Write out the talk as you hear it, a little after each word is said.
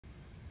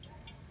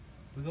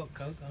We got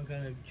Coke. I'm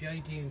going to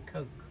JD and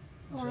Coke.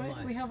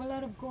 Alright, we have a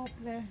lot of Coke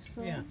there,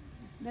 so yeah.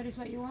 That is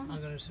what you want? I'm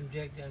going to have some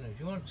Jack Daniels.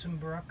 You want some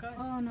Barocco?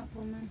 Oh, not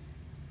for me.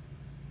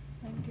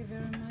 Thank you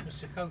very much.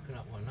 That's the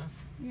coconut one, huh?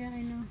 Yeah,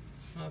 I know.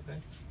 Okay.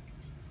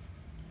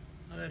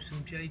 I'll have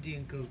some JD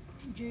and Coke.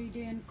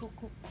 JD and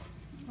Coke.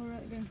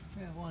 Alright then.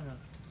 Yeah, why not?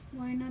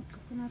 Why not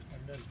coconut? I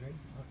don't drink.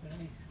 I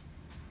can eat.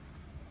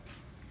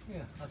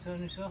 Yeah, I'll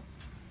turn this off.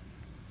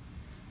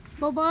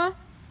 Bobo!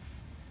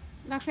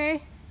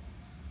 Laki!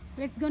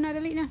 Let's go na,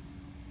 dali na.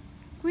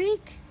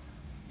 Quick!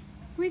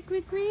 Quick,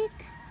 quick, quick!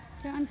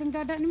 Saan kang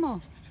dada ni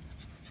mo?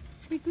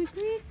 Quick, quick,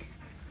 quick!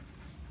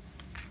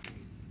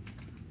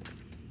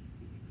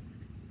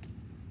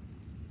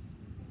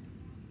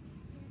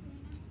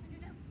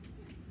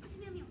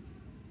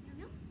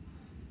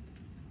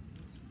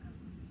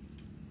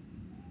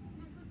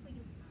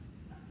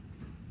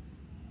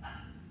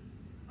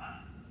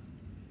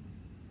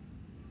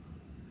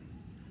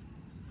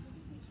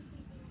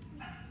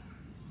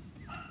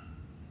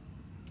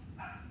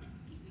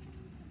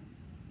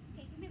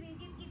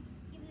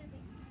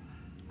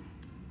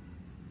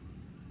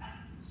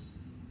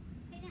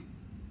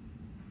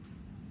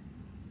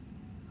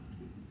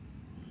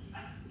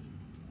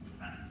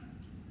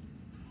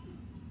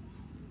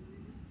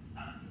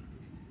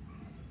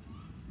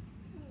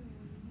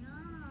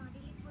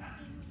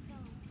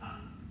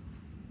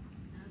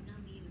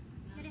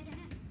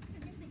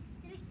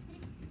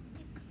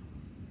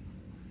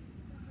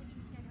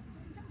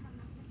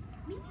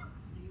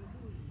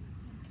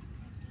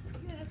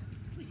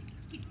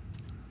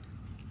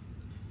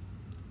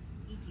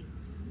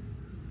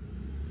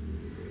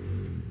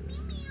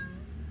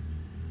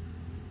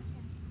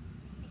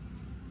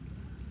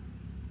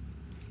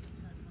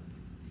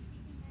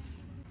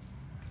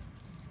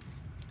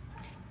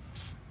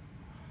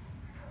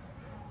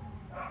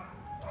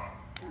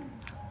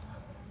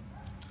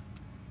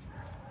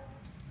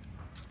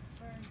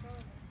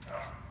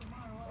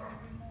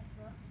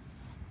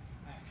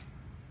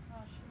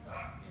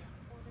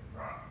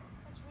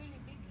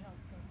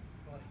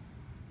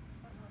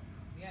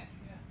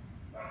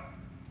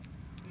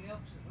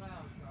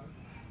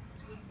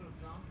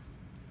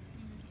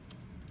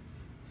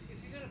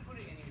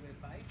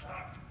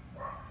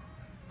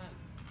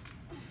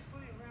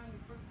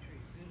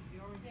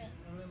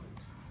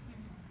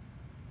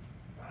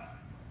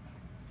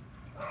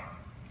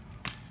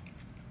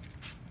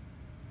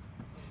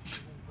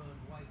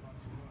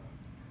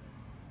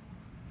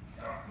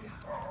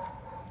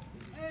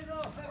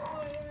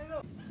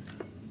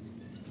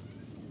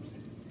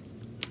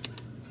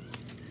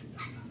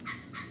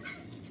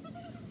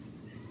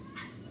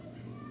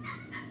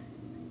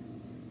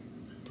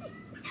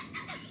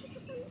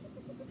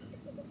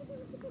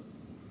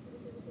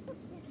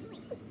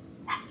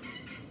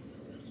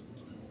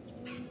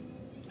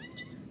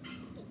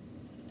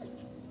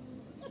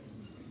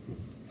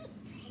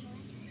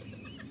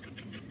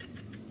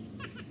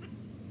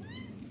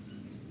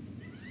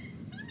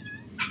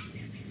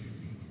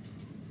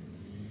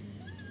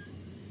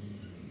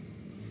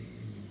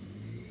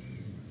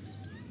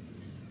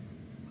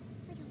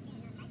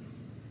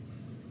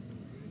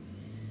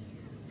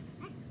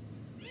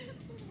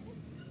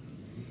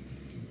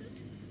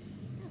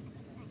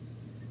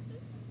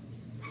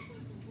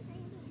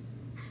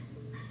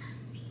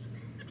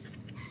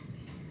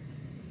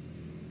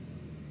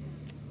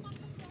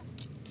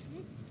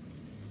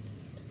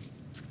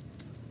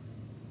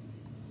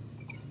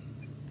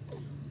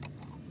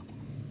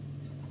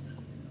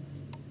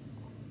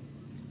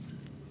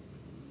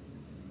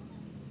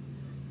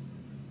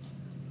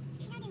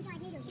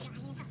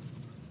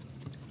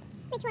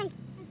 Which one?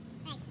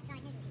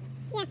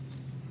 Yeah.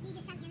 You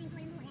just sunk them in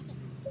boiling water, that's it?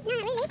 No,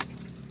 not really.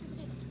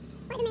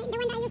 What do you mean? The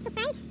one that I used to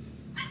fry? Yeah,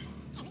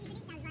 but you could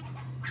eat those like pot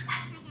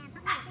noodles, couldn't you?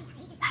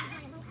 You just put them in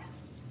boiling water.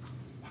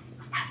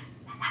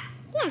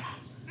 Yeah.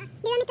 Huh? Do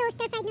you want me to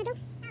stir-fried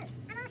noodles? No,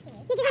 I'm asking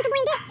you. You just want to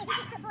boil it? If you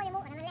just put boiling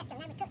water and left them,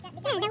 that would cook that.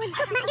 Yeah, that would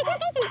cook, but there's no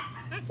taste in it.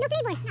 Huh? No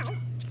flavour. No.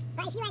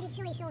 But if you added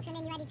soy sauce and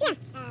then you added some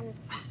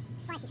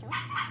spicy sauce.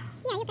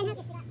 Yeah, you can have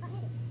just with that pot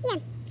noodles. Yeah.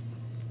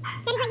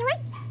 That is what you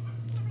want?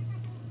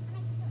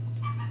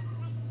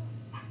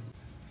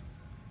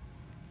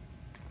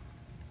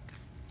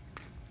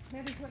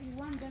 That is what you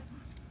want, just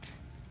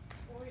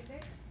pour it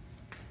there.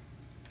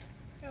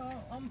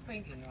 Yeah, I'm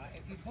thinking, right,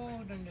 if you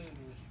boil the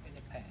noodles in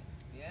a pan,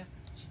 yeah?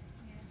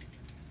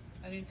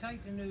 And then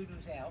take the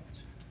noodles out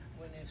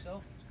when they're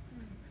soft,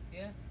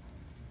 yeah?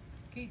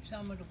 Keep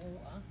some of the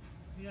water,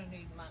 you don't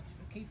need much,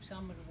 but keep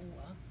some of the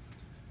water.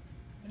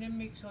 And then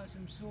mix like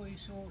some soy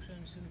sauce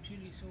and some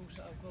chili sauce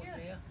that I've got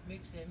there,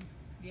 mix them,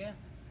 yeah?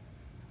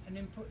 And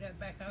then put that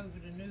back over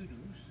the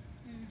noodles,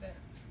 that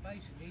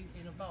basically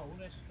in a bowl,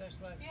 that's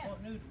like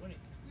hot noodle, isn't it?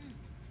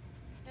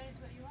 That is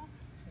what you want?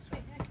 That's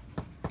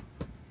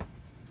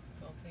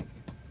what I'm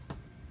thinking.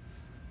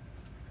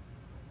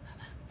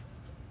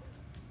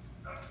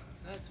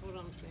 That's what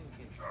I'm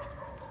thinking.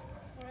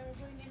 Where are we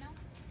going now?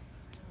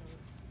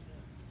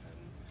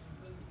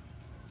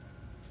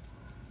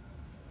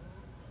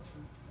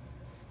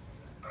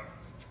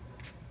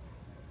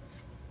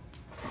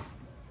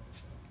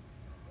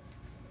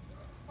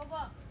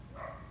 What?